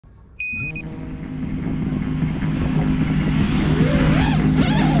I like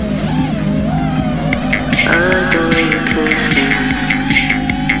the way you kiss me.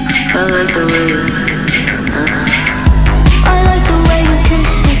 I like the way you I like the way you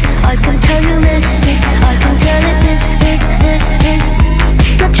kiss me. I can tell you miss me. I can tell it is.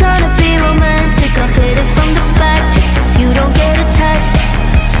 Not trying to be romantic, I'll hit it from the back just so you don't get attached.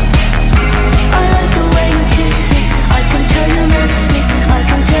 I like the way you kiss me. I can tell you miss me. I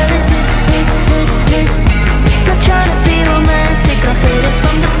can tell it is. Not trying to be romantic, I'll hit it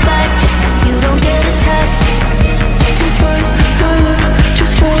from the back just so you don't get attached. You bite my lip,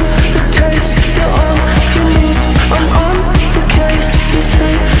 just for the taste. You're on your knees, I'm on the case. You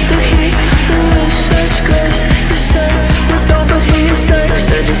take the heat, and with such grace. You say we're done, but here you stay. You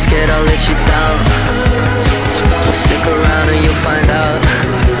said you're scared I'll let you down. Well, stick around and you'll find out.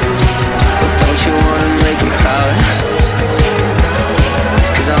 But don't you wanna make me proud?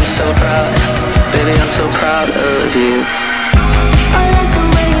 Cause I'm so proud, baby, I'm so proud of you.